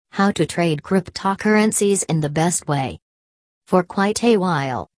how to trade cryptocurrencies in the best way. For quite a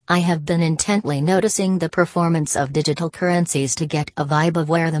while, I have been intently noticing the performance of digital currencies to get a vibe of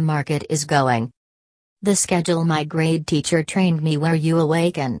where the market is going. The schedule my grade teacher trained me where you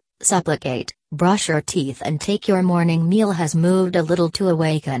awaken, supplicate, brush your teeth and take your morning meal has moved a little to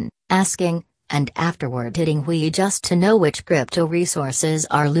awaken, asking, and afterward hitting we just to know which crypto resources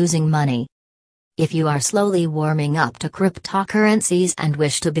are losing money. If you are slowly warming up to cryptocurrencies and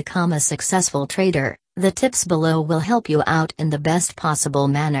wish to become a successful trader, the tips below will help you out in the best possible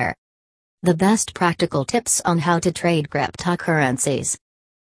manner. The best practical tips on how to trade cryptocurrencies.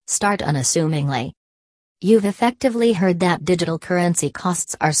 Start unassumingly. You've effectively heard that digital currency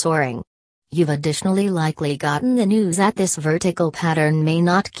costs are soaring. You've additionally likely gotten the news that this vertical pattern may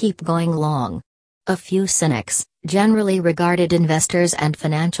not keep going long. A few cynics, generally regarded investors and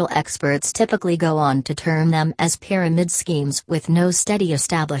financial experts typically go on to term them as pyramid schemes with no steady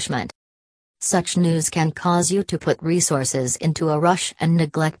establishment. Such news can cause you to put resources into a rush and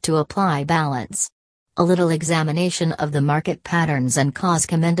neglect to apply balance. A little examination of the market patterns and cause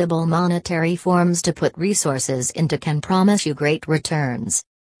commendable monetary forms to put resources into can promise you great returns.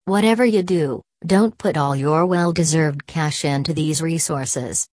 Whatever you do, don't put all your well-deserved cash into these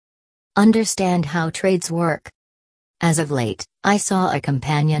resources. Understand how trades work. As of late, I saw a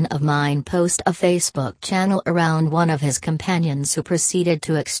companion of mine post a Facebook channel around one of his companions who proceeded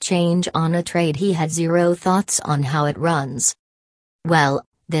to exchange on a trade he had zero thoughts on how it runs. Well,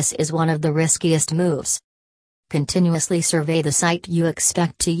 this is one of the riskiest moves. Continuously survey the site you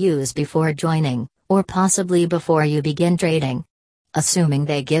expect to use before joining, or possibly before you begin trading. Assuming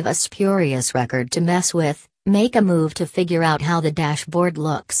they give a spurious record to mess with, make a move to figure out how the dashboard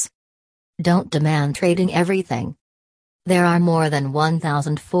looks. Don't demand trading everything. There are more than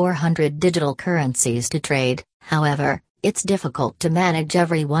 1,400 digital currencies to trade, however, it's difficult to manage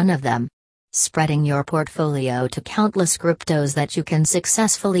every one of them. Spreading your portfolio to countless cryptos that you can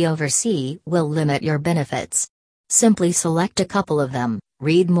successfully oversee will limit your benefits. Simply select a couple of them,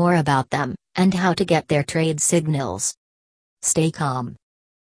 read more about them, and how to get their trade signals. Stay calm.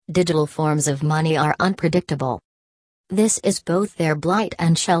 Digital forms of money are unpredictable. This is both their blight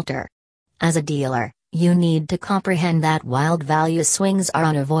and shelter. As a dealer, you need to comprehend that wild value swings are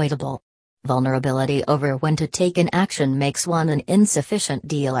unavoidable. Vulnerability over when to take an action makes one an insufficient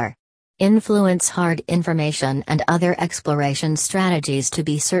dealer. Influence hard information and other exploration strategies to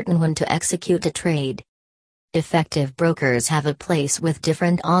be certain when to execute a trade. Effective brokers have a place with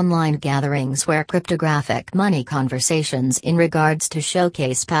different online gatherings where cryptographic money conversations in regards to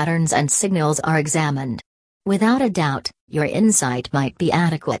showcase patterns and signals are examined. Without a doubt, your insight might be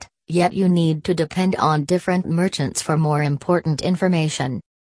adequate, yet you need to depend on different merchants for more important information.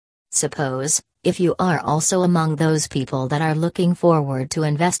 Suppose, if you are also among those people that are looking forward to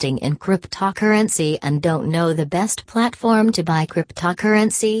investing in cryptocurrency and don't know the best platform to buy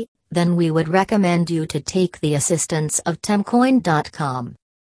cryptocurrency, then we would recommend you to take the assistance of Temcoin.com.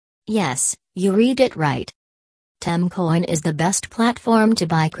 Yes, you read it right. Temcoin is the best platform to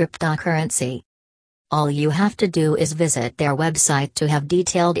buy cryptocurrency. All you have to do is visit their website to have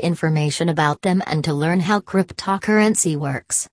detailed information about them and to learn how cryptocurrency works.